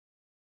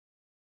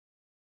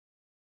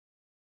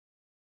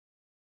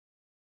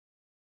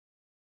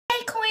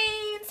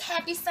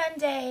Happy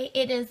Sunday.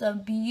 It is a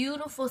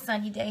beautiful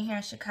sunny day here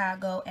in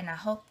Chicago, and I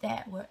hope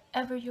that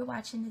wherever you're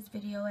watching this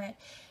video at,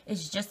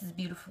 it's just as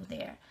beautiful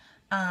there.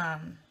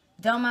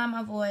 Don't mind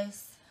my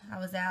voice. I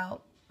was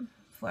out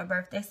for a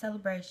birthday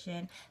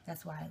celebration.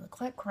 That's why I look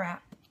like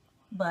crap.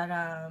 But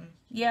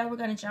yeah, we're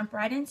gonna jump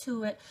right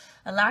into it.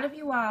 A lot of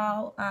you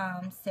all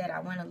said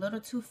I went a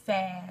little too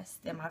fast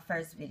in my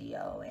first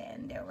video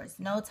and there was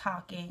no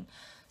talking.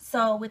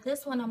 So with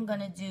this one, I'm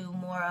gonna do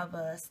more of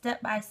a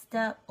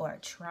step-by-step, or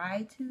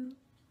try to,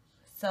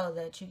 so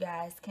that you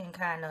guys can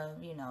kind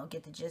of, you know,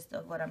 get the gist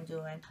of what I'm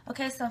doing.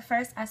 Okay, so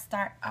first I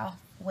start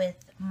off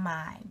with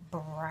my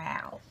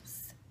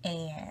brows,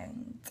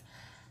 and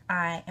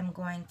I am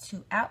going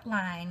to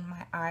outline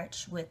my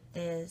arch with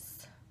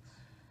this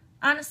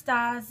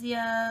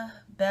Anastasia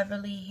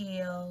Beverly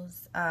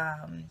Hills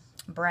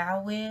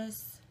Brow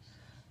Wiz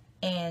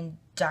and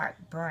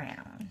dark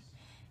brown,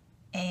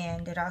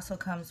 and it also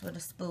comes with a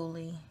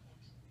spoolie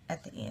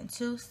at the end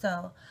too.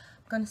 So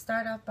I'm going to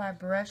start off by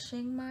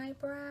brushing my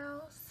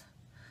brows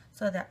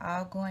so they're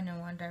all going in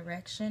one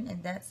direction,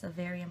 and that's a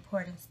very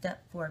important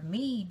step for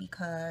me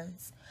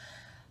because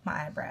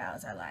my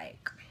eyebrows are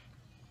like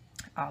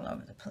all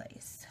over the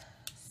place.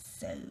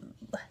 So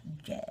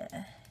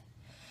yeah.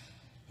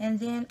 And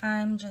then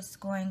I'm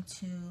just going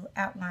to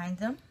outline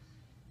them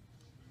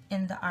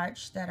in the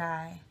arch that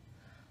I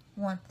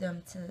want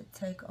them to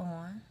take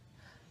on.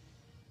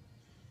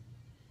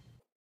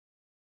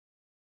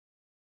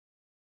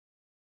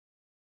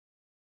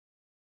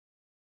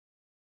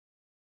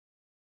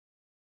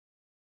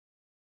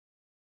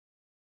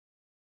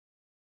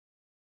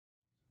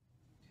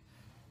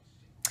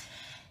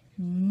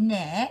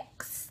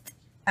 Next,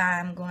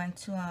 I'm going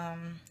to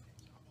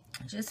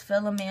just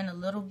fill them in a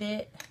little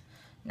bit.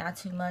 Not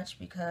too much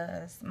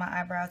because my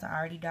eyebrows are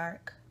already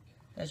dark,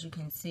 as you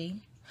can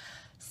see.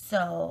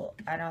 So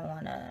I don't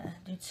want to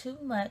do too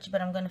much,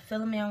 but I'm going to fill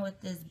them in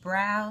with this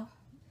brow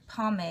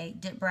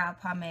pomade, dip brow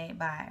pomade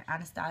by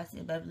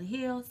Anastasia Beverly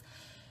Hills.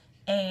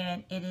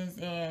 And it is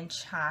in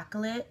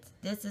chocolate.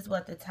 This is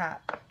what the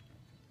top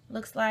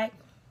looks like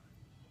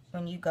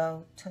when you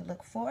go to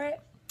look for it.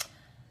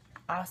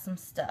 Awesome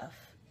stuff.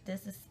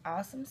 This is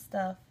awesome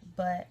stuff.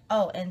 But,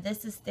 oh, and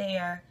this is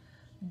their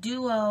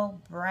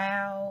Duo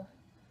Brow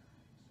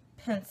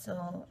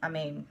Pencil,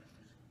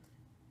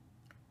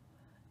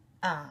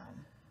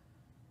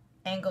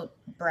 angled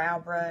brow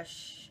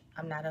brush.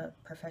 I'm not a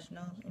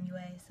professional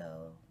anyway,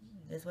 so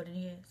this is what it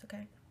is,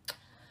 okay?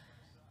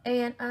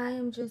 And I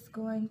am just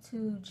going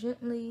to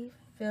gently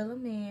fill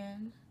them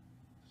in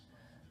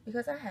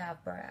because I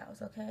have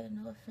brows, okay?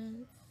 No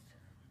offense.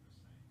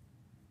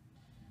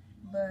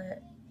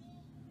 But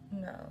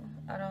no,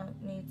 I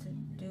don't need to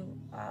do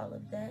all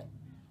of that.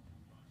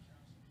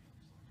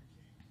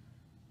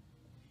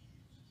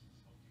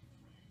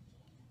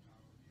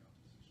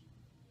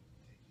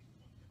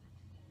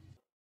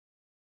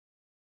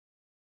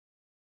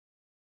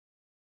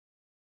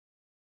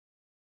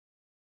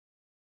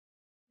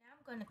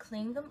 I'm going to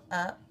clean them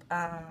up.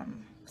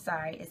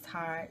 Sorry, it's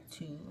hard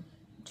to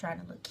try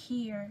to look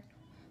here,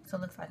 so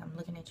it looks like I'm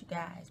looking at you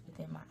guys, but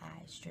then my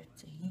eyes drift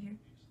to here.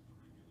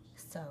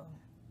 So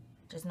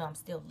just know I'm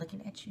still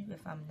looking at you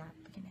if I'm not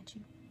looking at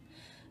you.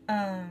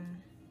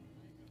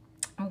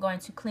 I'm going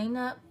to clean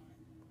up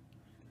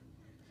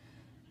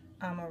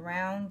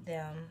around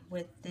them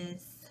with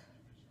this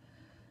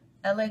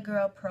LA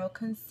Girl Pro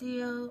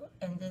Conceal,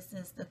 and this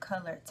is the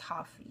color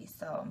Toffee.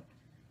 So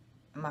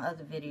in my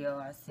other video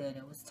I said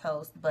it was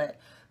toast, but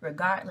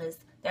regardless,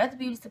 they're at the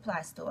beauty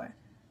supply store.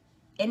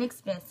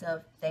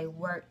 Inexpensive, they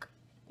work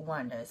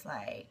wonders.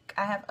 Like,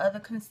 I have other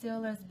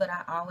concealers, but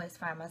I always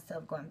find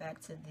myself going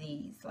back to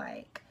these.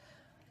 Like,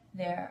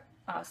 they're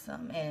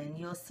awesome, and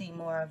you'll see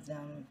more of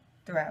them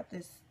throughout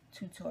this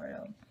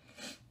tutorial.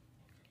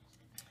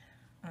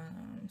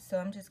 So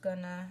I'm just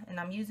gonna, and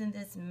I'm using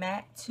this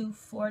MAC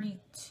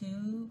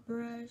 242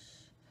 brush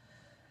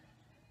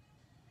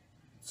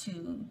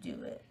to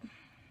do it.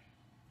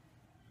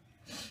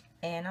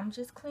 And I'm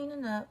just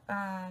cleaning up.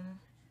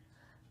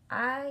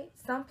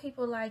 Some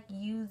people like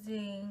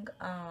using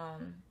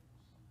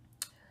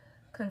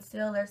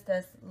concealers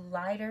that's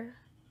lighter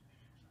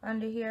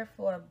under here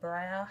for a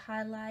brow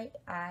highlight.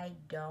 I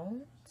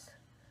don't,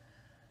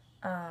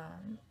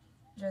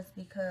 just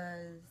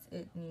because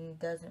it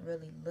doesn't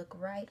really look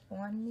right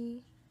on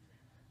me.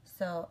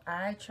 So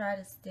I try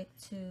to stick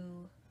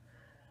to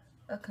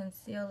a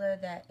concealer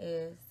that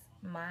is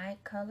my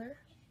color,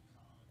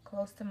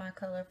 close to my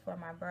color for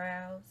my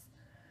brows,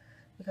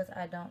 because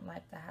I don't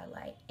like the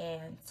highlight.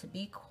 And to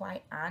be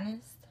quite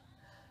honest,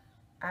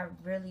 I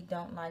really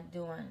don't like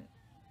doing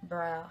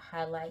brow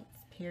highlights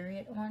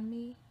period on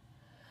me.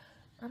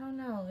 I don't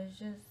know, it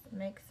just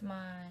makes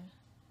my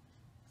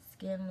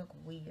skin look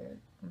weird.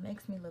 It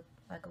makes me look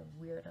like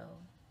a weirdo,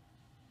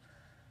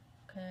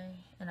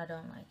 okay? And I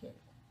don't like it.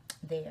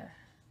 There,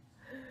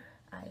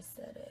 I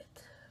said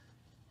it.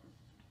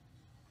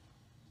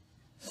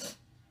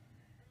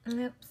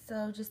 Yep,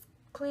 so just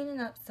cleaning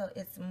up so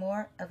it's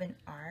more of an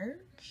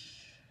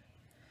arch.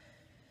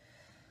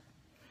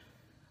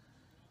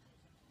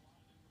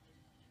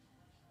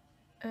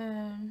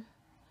 And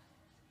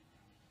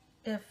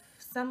if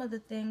some of the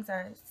things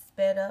are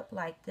sped up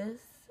like this,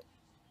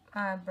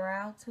 my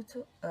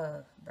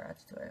tutorial,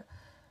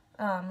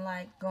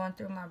 like going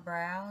through my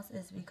brows,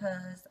 is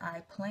because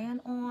I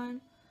plan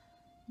on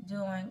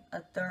doing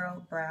a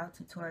thorough brow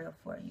tutorial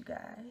for you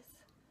guys.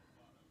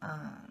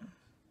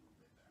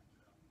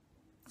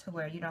 To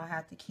where you don't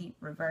have to keep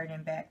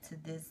reverting back to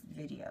this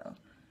video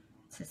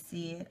to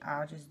see it.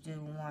 I'll just do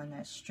one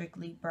that's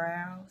strictly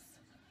brows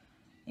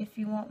if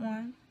you want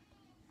one.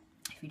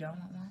 If you don't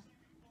want one.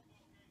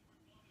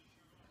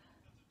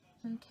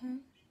 Okay.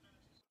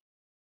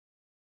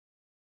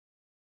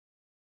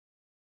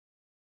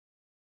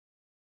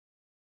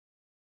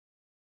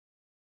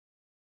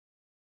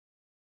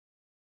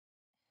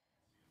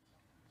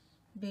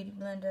 Beauty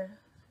blender.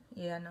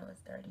 Yeah, I know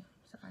it's dirty.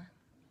 Sorry.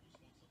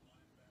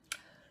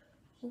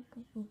 Oop,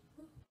 oop, oop,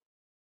 oop.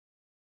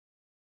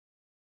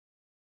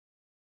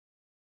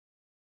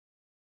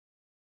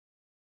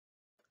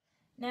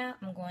 Now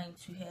I'm going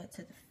to head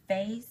to the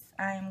face.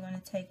 I am going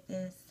to take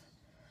this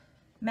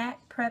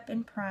MAC Prep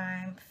and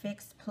Prime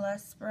Fix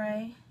Plus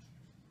spray,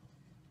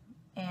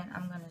 and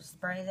I'm going to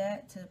spray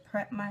that to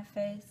prep my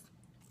face.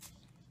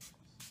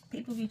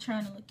 People be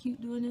trying to look cute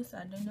doing this.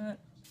 I do not.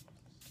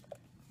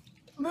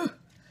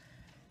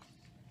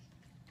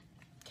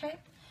 Okay.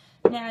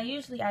 Now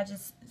usually I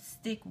just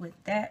stick with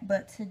that,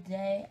 but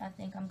today I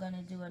think I'm going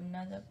to do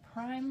another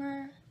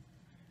primer.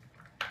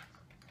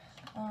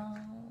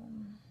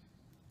 I'm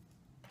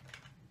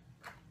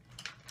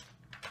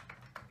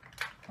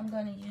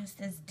going to use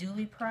this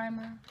Dewy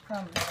Primer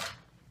from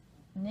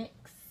NYX.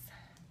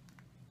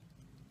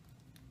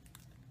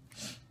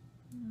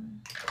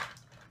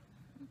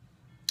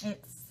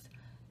 It's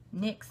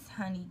NYX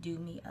Honey Dew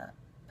Me Up.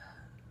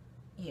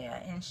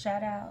 Yeah, and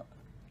shout out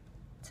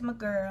to my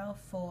girl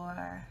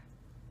for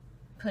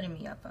putting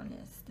me up on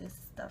this. This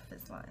stuff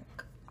is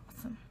like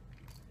awesome.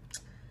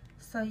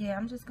 So yeah,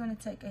 I'm just going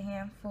to take a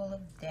handful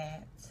of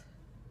that.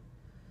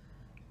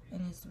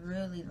 And it's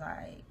really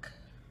like,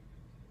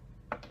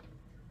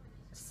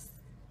 it's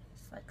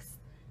like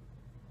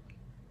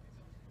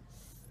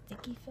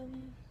sticky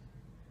feeling.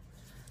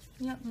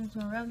 Yep, I'm just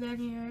gonna rub that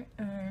here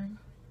and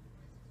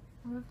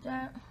rub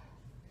that.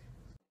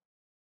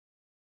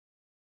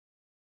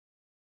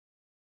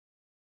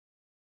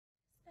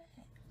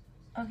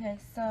 Okay,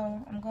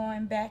 so I'm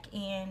going back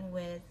in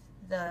with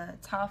the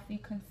Toffee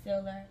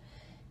concealer,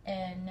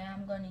 and now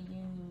I'm going to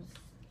use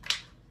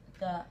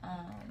the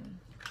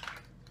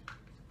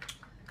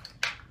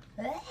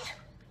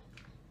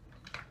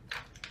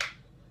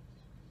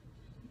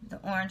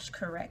orange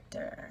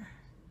corrector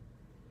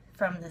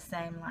from the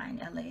same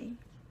line, LA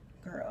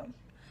Girl.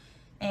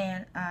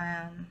 And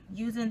I'm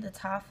using the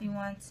Toffee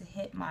one to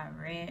hit my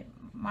red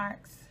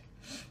marks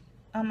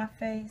on my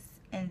face,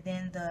 and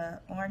then the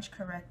orange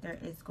corrector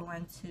is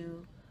going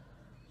to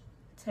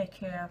take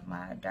care of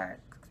my dark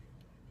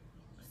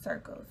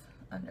circles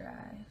under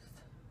eyes.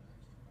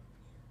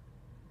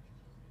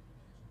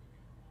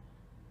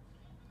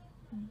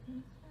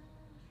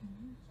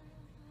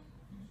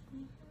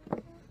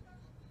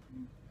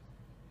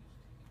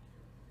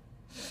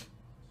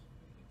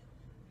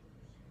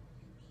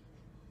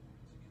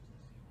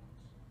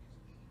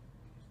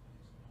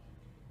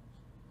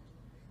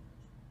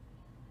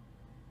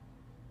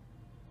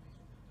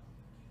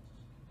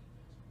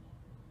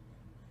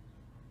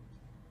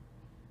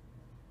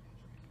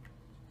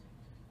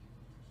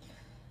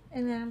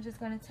 And then I'm just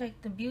going to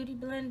take the beauty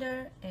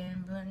blender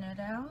and blend it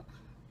out.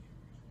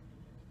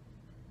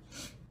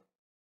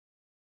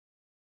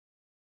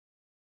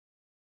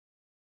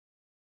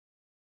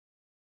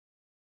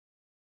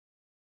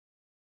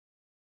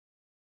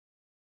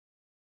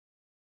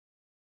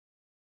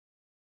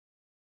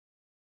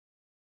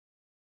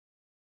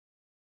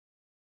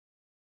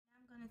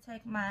 I'm going to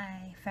take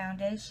my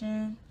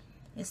foundation.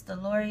 It's the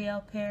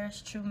L'Oreal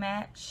Paris True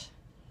Match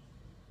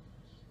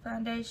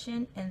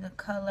foundation in the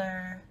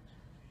color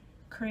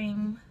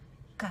Creme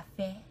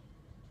Cafe.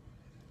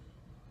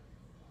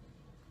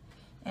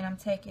 And I'm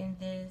taking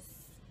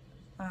this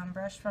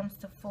brush from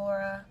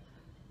Sephora,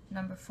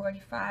 number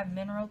 45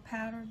 mineral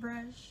powder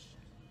brush.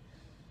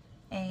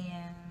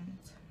 And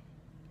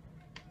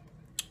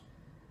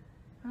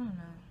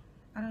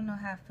I don't know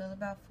how I feel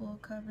about full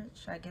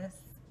coverage. I guess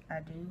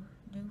I do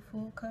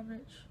full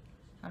coverage.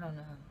 I don't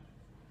know.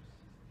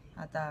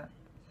 I thought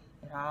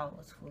it all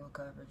was full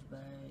coverage, but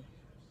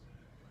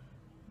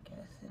I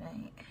guess it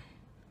ain't.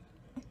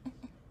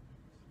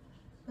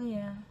 But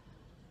yeah,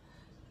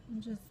 I'm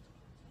just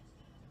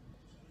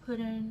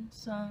putting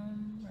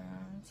some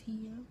rounds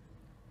here.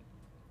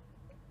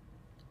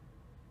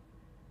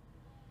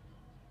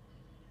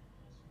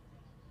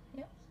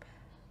 Yep.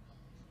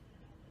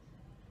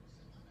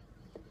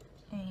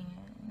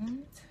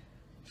 And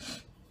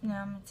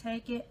now I'm going to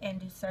take it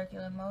and do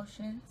circular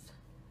motions.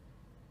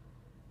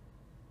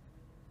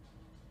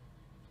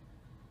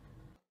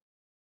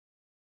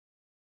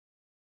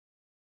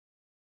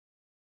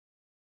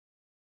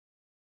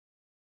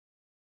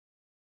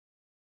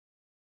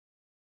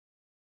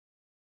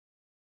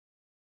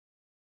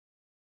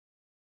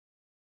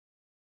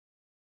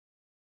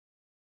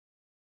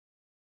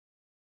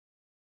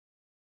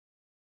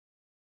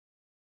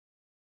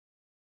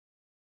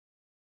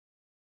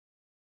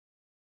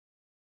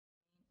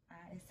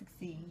 always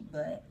succeed,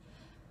 but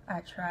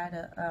I try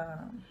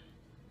to,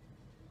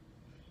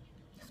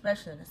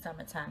 especially in the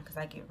summertime because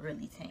I get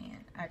really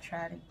tan, I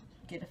try to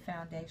get a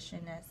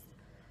foundation that's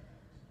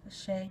a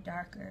shade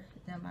darker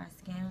than my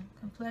skin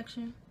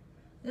complexion.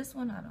 This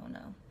one, I don't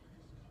know.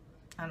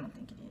 I don't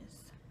think it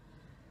is.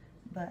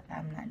 But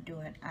I'm not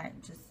doing,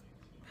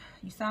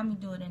 you saw me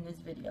do it in this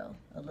video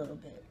a little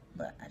bit,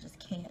 but I just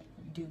can't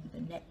do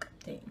the neck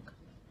thing.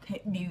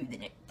 Can't do the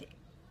neck thing.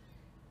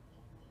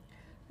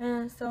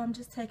 And so I'm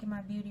just taking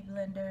my beauty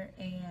blender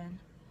and,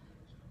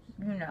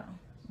 you know,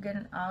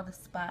 getting all the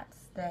spots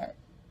that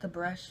the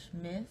brush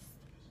missed.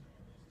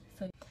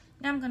 So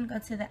now I'm gonna go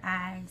to the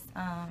eyes.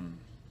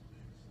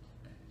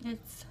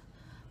 It's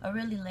a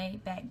really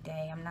laid back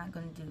day. I'm not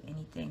gonna do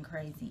anything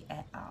crazy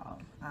at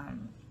all.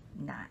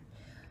 Not.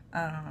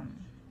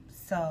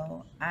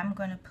 So I'm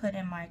gonna put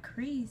in my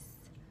crease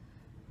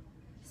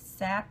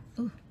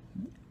Saddle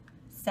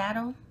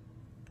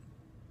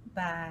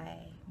by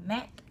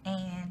MAC,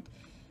 and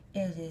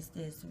it is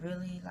this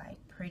really like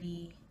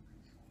pretty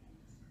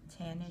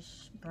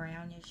tannish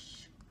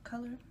brownish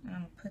color. And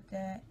I'm gonna put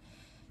that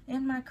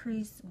in my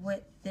crease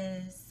with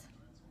this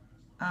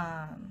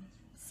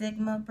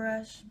Sigma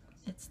brush.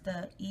 It's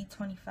the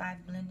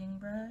E25 blending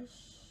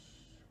brush,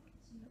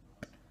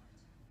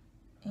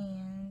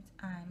 and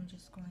I'm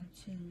just going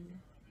to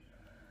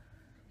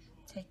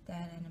take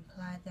that and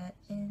apply that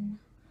in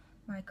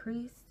my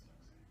crease.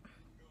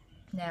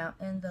 Now,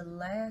 in the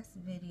last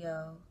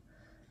video,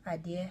 I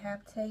did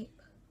have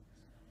tape.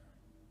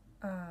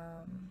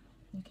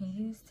 You can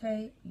use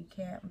tape, you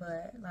can't,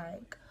 but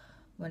like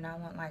when I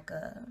want like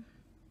a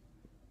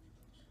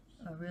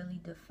really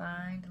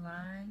defined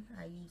line,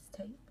 I use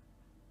tape.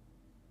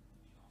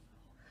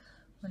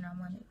 When I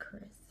want it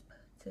crisp.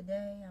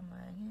 Today, I'm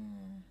like,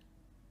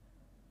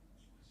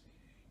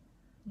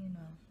 you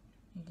know,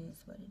 it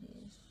is what it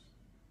is.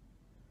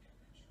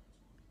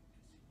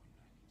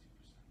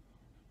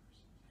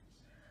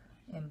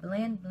 And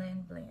blend,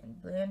 blend,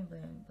 blend, blend,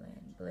 blend,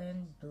 blend,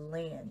 blend,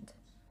 blend.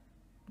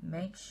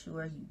 Make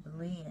sure you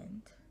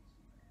blend.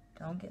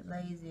 Don't get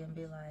lazy and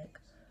be like,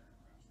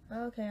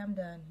 okay, I'm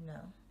done.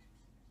 No.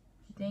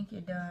 If you think you're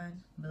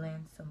done,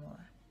 blend some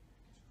more.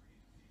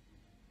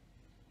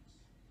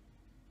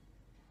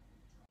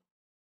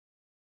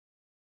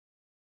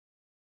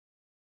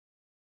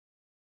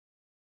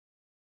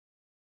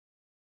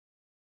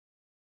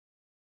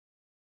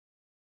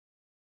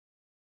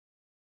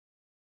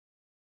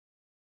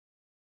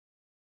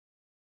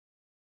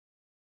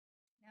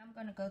 Now I'm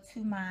going to go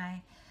to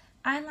my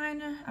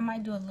eyeliner. I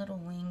might do a little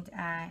winged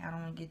eye. I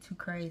don't want to get too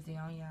crazy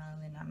on y'all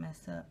and I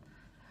mess up.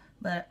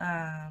 But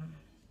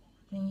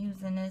been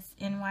using this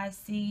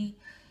NYC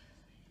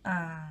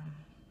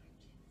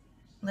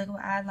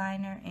liquid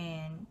eyeliner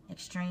in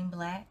extreme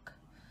black.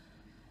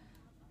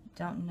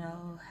 Don't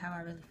know how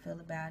I really feel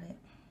about it.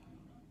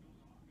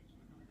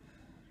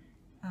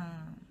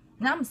 Now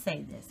I'm gonna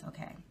say this,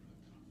 okay?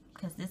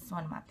 Because this is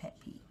one of my pet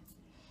peeves.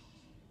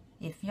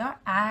 If your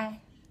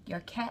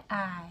cat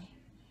eye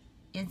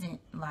isn't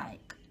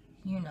like,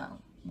 you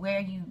know, where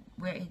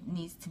it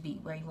needs to be,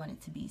 where you want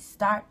it to be,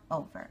 start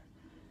over.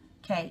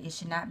 Okay, it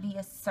should not be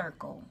a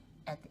circle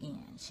at the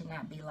end. It should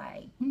not be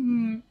like,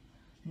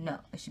 no,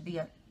 it should be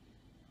a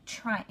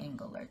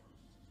triangle or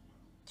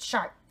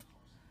sharp.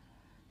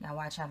 Now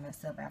watch I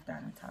mess up after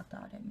I done talked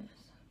all that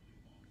mess.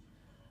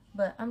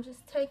 But I'm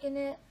just taking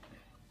it,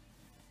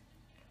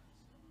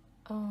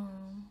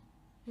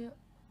 yep,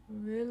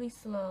 really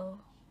slow.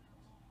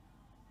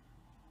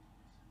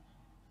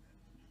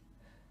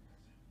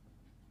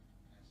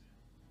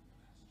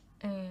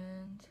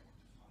 And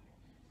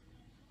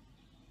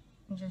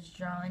I'm just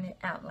drawing it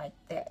out like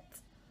that.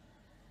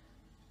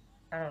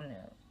 I don't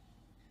know.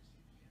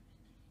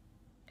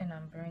 And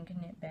I'm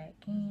bringing it back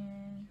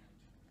in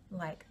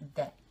like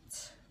that.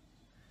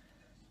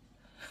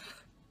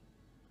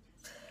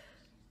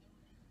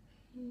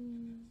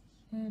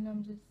 And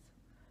I'm just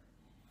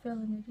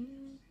filling it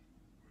in.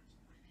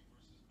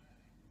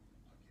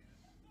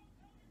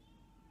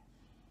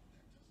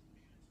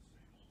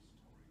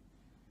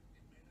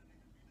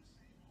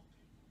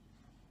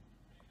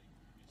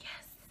 Yes.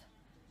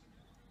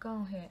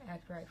 Go ahead and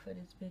act right for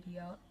this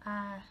video.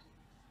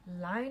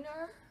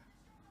 Eyeliner.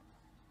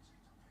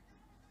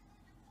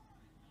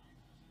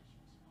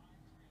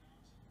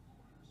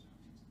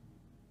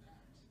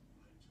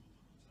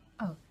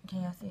 Oh,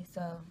 can y'all see?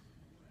 So,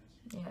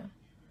 yeah.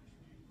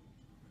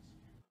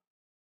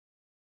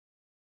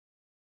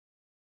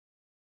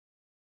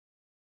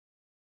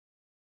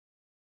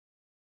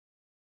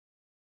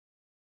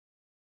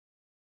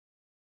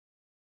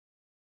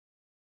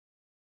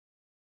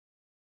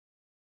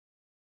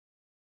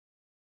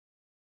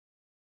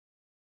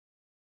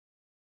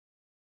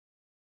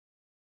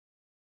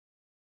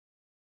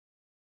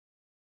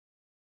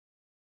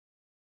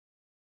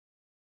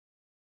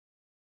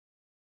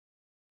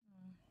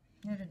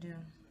 It'll do.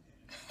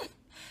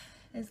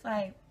 It's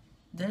like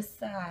this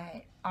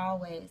side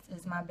always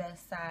is my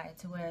best side,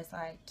 to where it's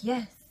like,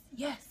 yes,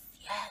 yes,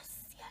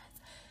 yes, yes.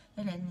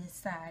 And then this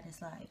side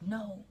is like,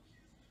 no,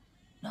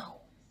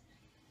 No.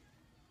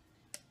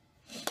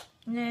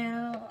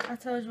 Now, I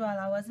told you all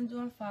I wasn't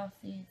doing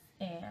falsies,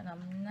 and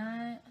I'm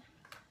not.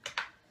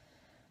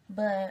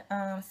 But,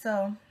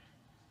 so,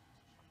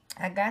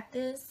 I got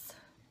this.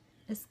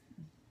 It's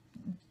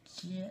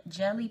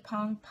Jelly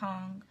Pong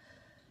Pong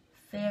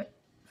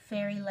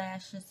Fairy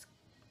Lashes,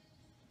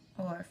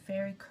 or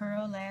Fairy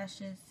Curl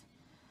Lashes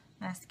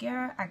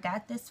mascara. I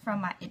got this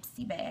from my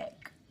Ipsy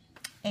bag,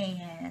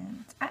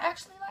 and I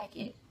actually like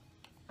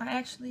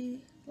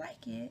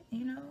it.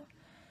 You know.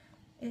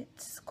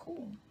 It's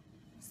cool.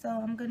 So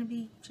I'm going to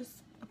be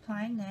just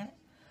applying that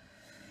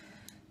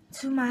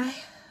to my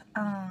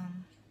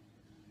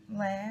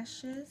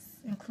lashes,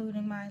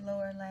 including my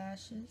lower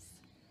lashes.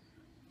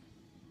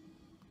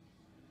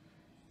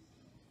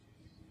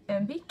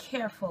 And be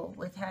careful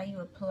with how you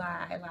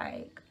apply,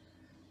 like,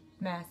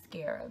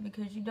 mascara,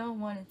 because you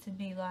don't want it to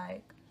be,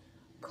 like,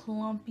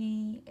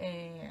 clumpy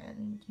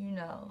and, you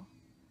know,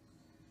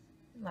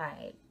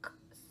 like,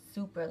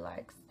 super,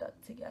 like, stuck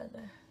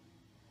together.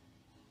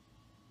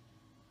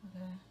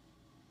 Okay.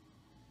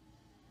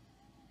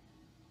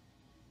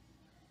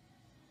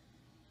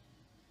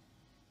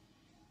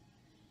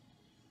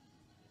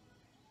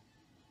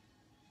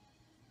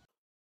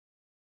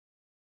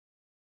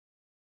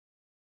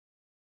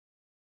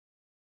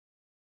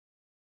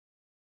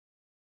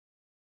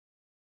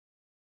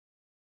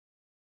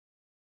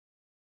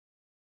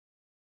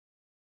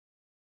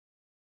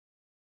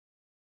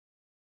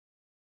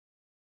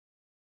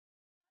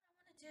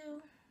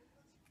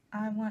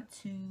 I want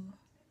to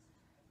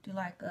do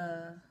like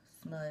a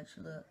smudge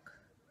look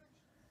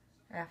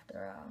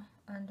after all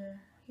under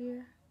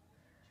here.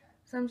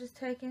 So I'm just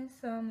taking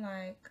some,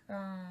 like,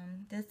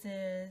 this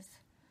is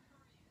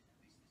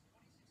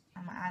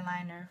an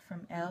eyeliner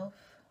from e.l.f.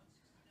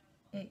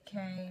 It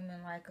came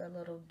in like a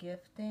little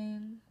gift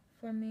thing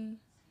for me,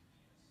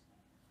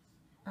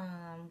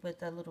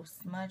 with a little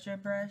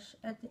smudger brush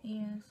at the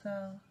end.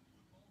 So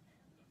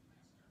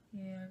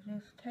yeah,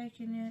 just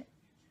taking it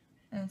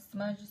and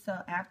smudging.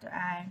 So after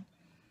I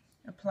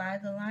apply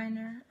the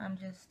liner, I'm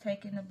just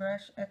taking the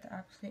brush at the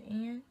opposite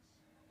end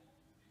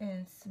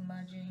and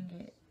smudging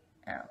it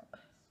out.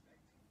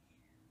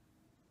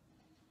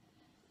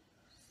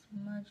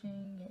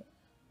 Smudging it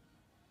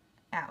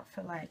out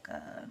for like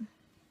a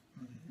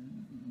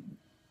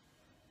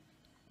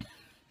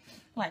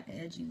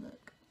edgy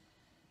look.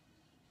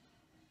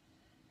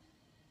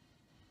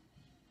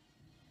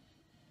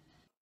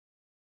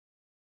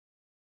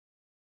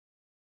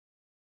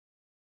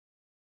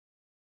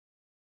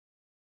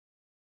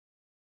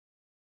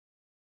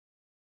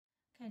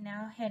 Okay,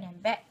 now heading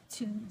back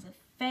to the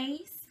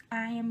face,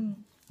 I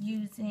am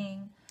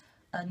using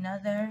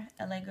another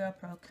LA Girl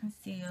Pro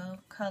Conceal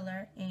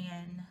color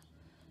in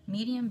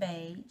medium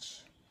beige,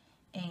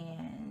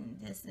 and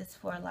this is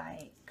for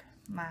like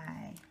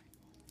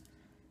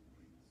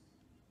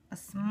a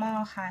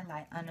small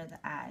highlight under the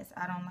eyes.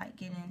 I don't like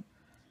getting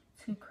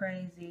too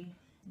crazy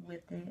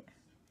with it,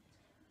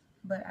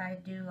 but I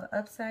do an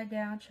upside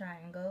down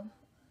triangle.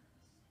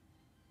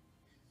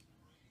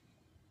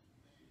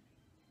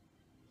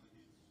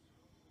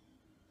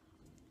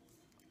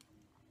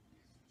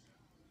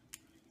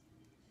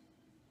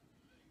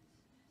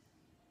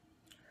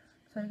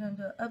 So you're going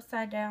to do an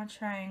upside down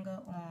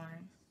triangle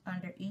on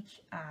under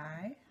each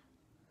eye.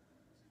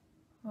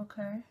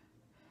 Okay.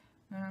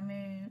 And I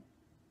mean,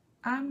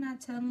 I'm not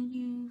telling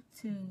you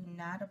to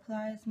not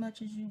apply as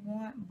much as you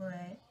want,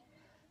 but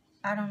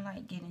I don't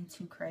like getting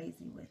too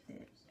crazy with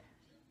it,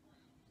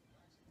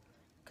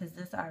 because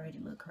this already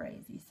look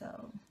crazy.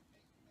 So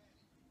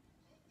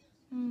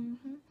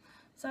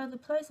so the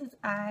places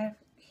I've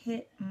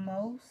hit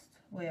most,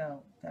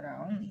 well, that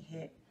I only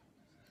hit,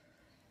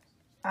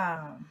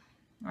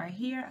 right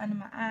here under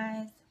my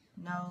eyes,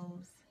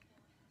 nose,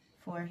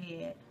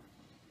 forehead,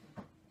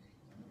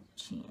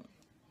 chin.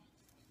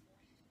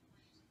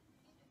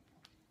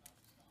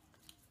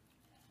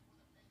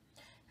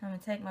 I'm going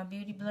to take my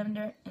beauty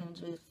blender and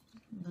just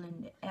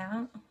blend it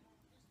out.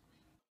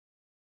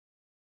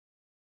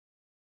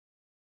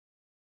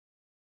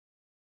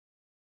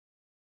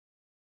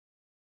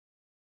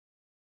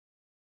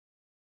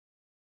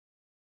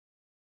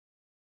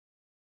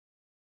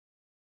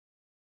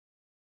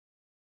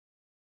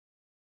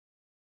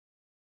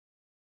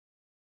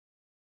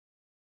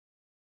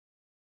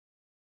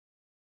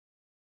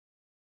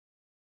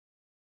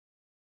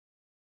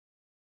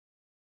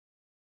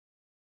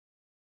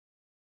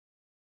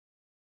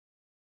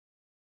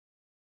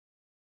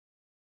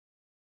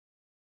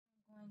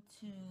 I'm going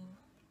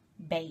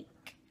to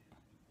bake.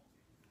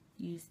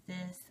 Use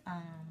this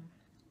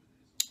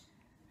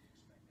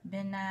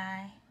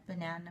Nye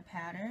Banana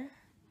Powder,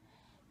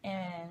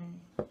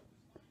 and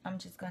I'm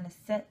just going to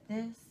set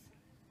this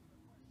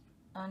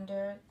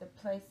under the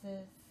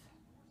places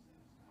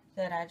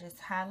that I just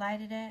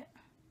highlighted at.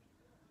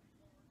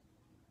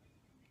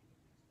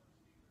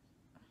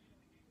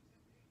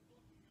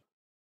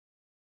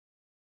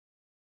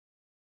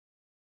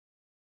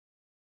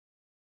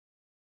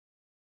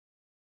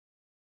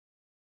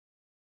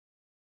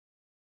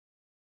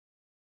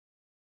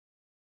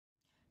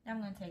 Now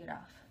I'm going to take it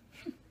off.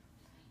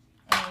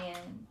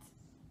 And,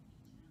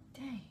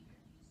 dang.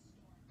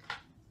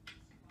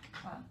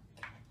 I'm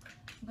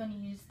going to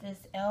use this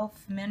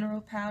e.l.f.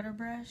 mineral powder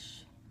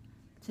brush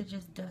to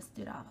just dust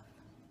it off.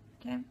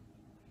 Okay?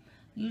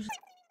 Usually.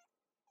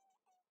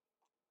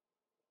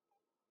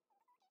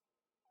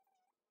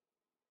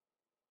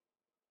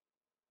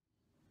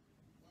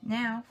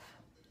 Now,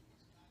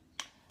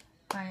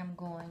 I am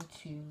going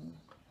to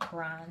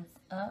bronze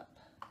up.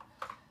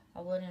 I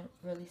wouldn't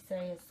really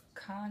say it's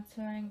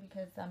contouring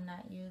because I'm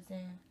not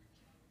using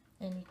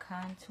any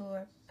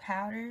contour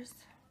powders.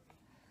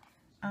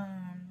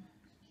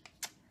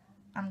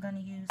 I'm going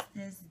to use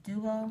this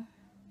duo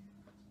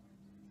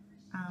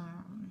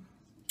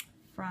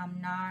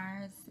from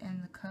NARS,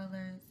 and the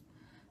colors.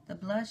 The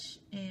blush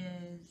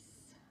is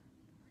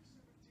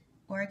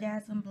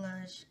Orgasm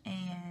Blush,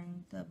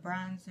 and the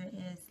bronzer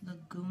is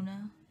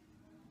Laguna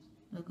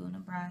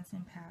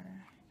bronzing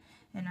powder.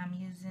 And I'm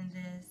using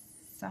this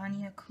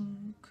Sonia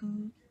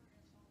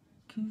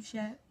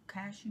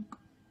Cashew,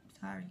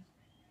 sorry,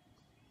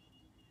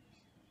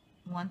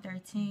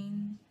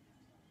 113,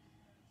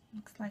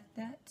 looks like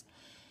that.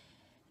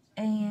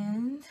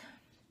 And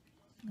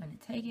I'm gonna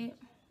take it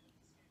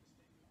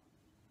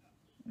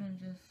and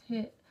just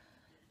hit.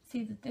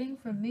 See, the thing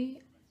for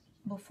me,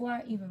 before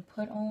I even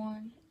put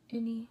on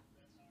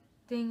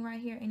anything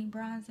right here, any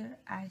bronzer,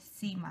 I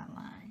see my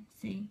line.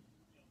 See,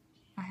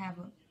 I have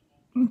a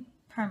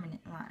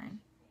permanent line,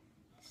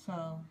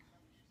 so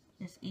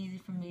it's easy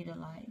for me to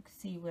like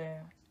see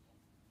where,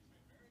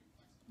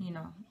 you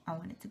know, I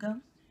want it to go.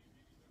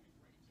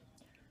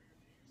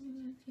 I'm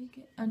gonna take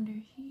it under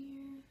here.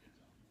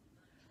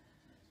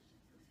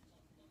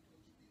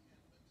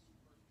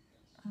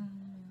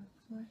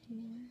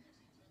 Here.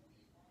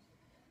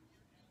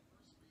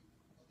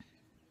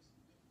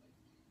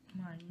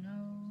 My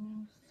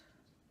nose.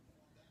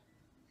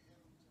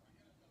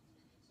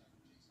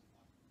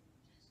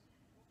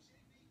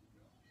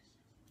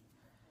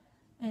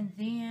 And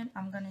then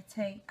I'm gonna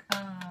take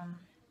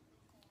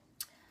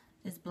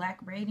this black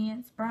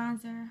Radiance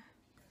bronzer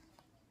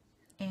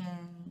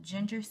and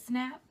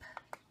Gingersnap.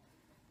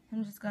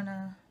 I'm just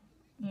gonna,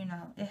 you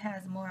know, it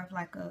has more of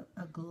like a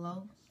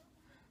glow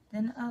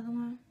than the other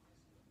one.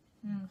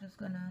 I'm just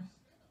gonna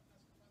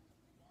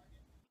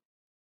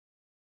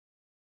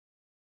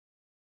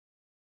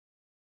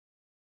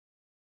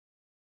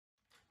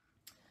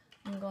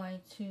I'm going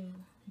to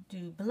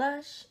do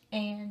blush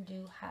and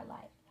do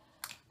highlight.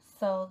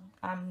 So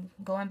I'm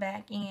going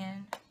back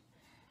in.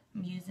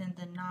 I'm using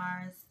the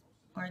NARS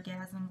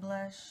Orgasm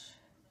Blush.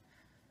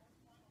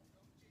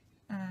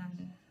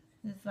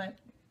 This is like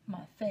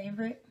my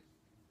favorite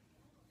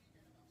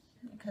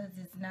because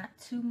it's not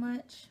too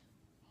much.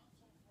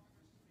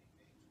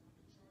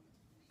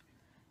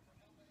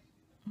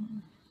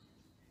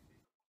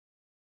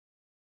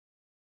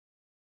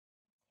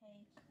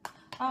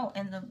 Oh,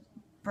 and the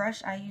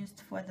brush I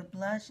used for the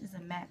blush is a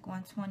MAC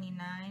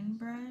 129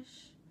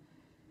 brush.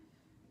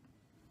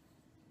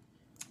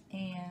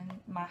 And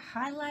my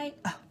highlight,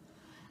 oh,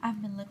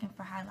 I've been looking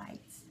for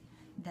highlights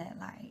that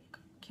like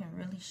can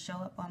really show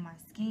up on my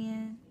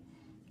skin.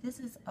 This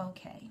is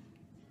okay.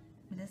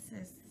 This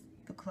is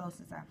the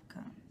closest I've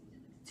come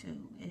to.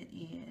 It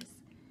is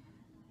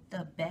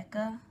the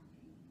Becca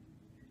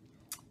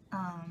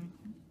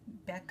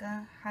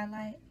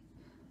highlight.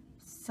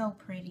 So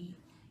pretty.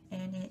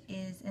 And it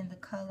is in the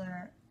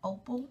color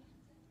Opal.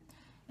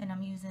 And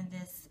I'm using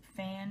this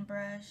fan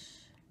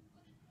brush,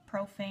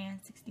 Pro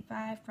Fan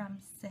 65 from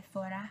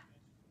Sephora.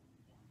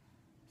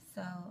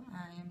 So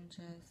I am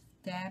just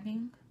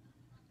dabbing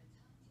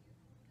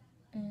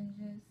and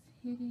just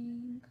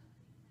hitting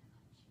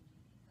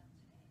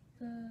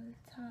the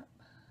top.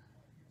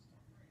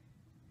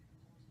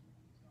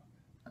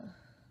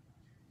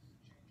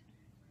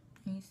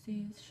 And you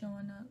see it's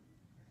showing up.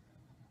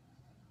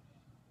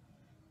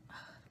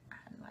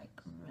 I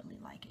really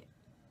like it.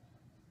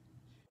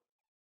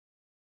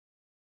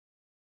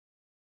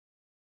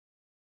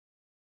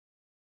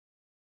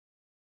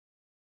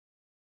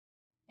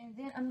 And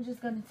then I'm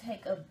just going to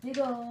take a big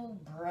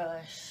old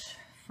brush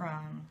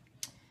from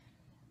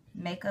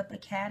Makeup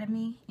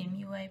Academy,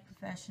 MUA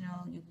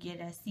Professional. You get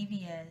at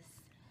CVS.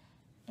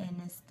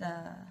 And it's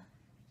the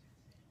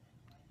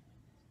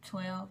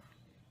 12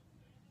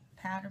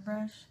 powder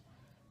brush.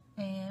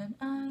 And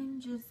I'm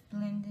just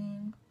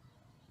blending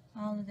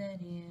all of that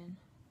in.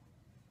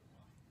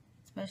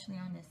 Especially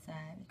on this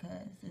side,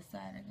 because this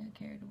side I got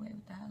carried away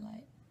with the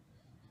highlight.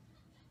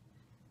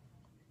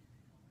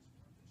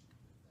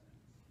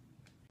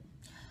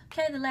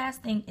 Okay, the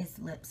last thing is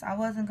lips. I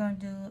wasn't going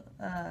to do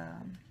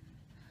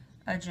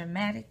a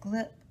dramatic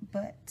lip,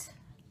 but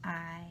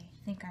I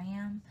think I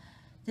am.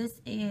 This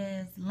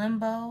is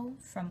Limbo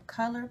from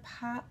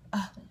ColourPop.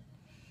 Oh,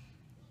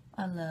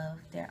 I love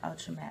their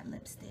ultra matte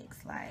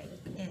lipsticks. Like,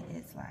 it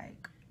is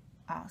like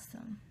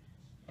awesome.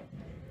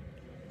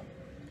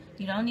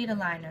 You don't need a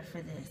liner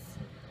for this.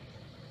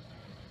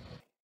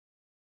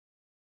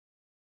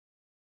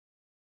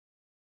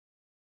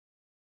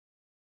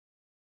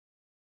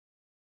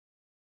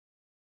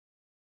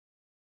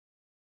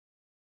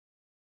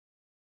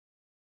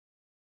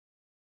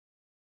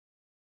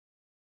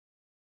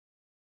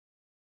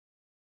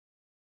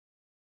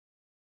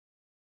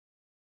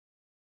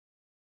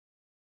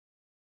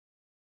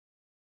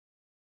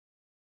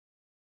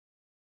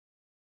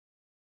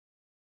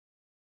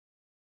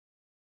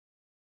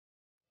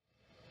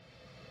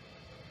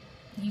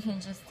 you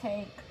can just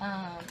take,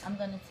 I'm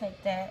going to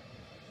take that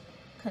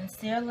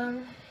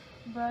concealer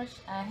brush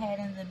I had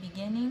in the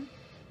beginning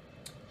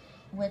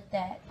with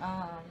that,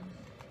 well,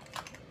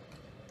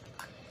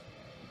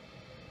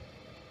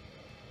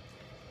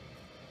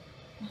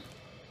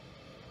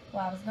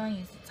 I was going to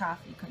use the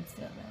Toffee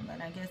concealer, but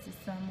I guess it's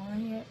somewhere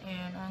here,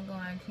 and I'm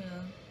going to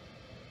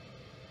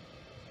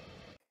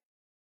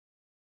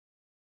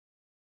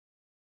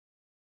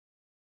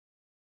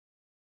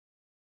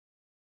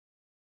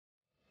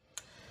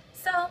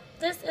so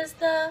this is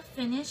the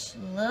finished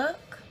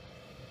look.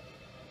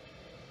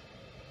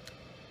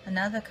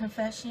 Another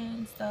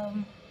confession, so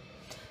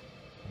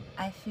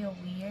I feel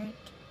weird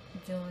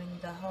doing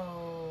the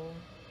whole,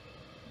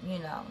 you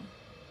know,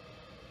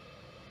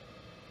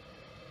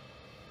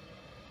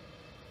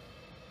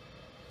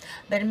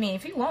 but I mean,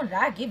 if you want it,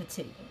 I'll give it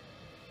to you.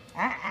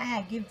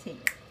 I give it to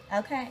you.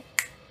 Okay?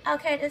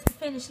 Okay, this is the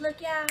finished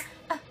look, y'all.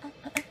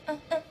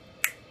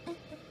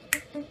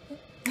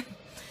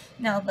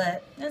 No,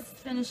 but this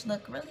finished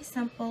look, really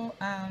simple.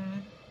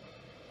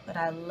 But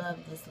I love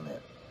this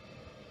lip.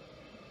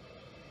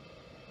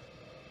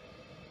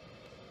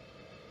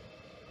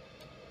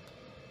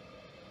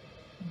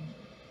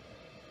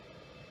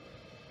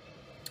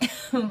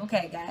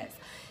 Okay, guys.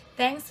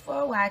 Thanks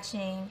for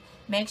watching.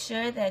 Make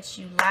sure that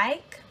you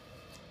like,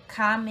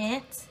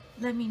 comment,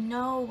 let me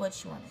know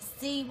what you want to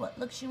see, what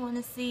looks you want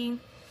to see,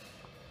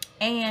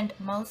 and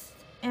most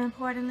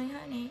importantly,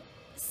 honey,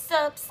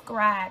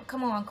 subscribe.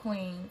 Come on,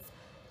 queens,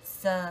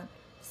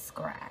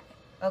 subscribe.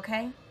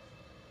 Okay?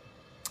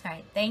 All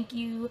right, thank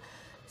you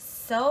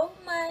so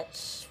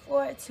much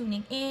for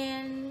tuning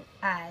in.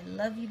 I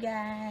love you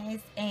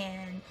guys,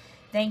 and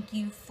thank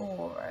you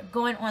for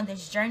going on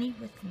this journey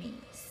with me.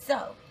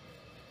 So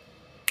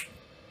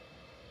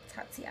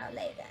talk to y'all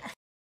later.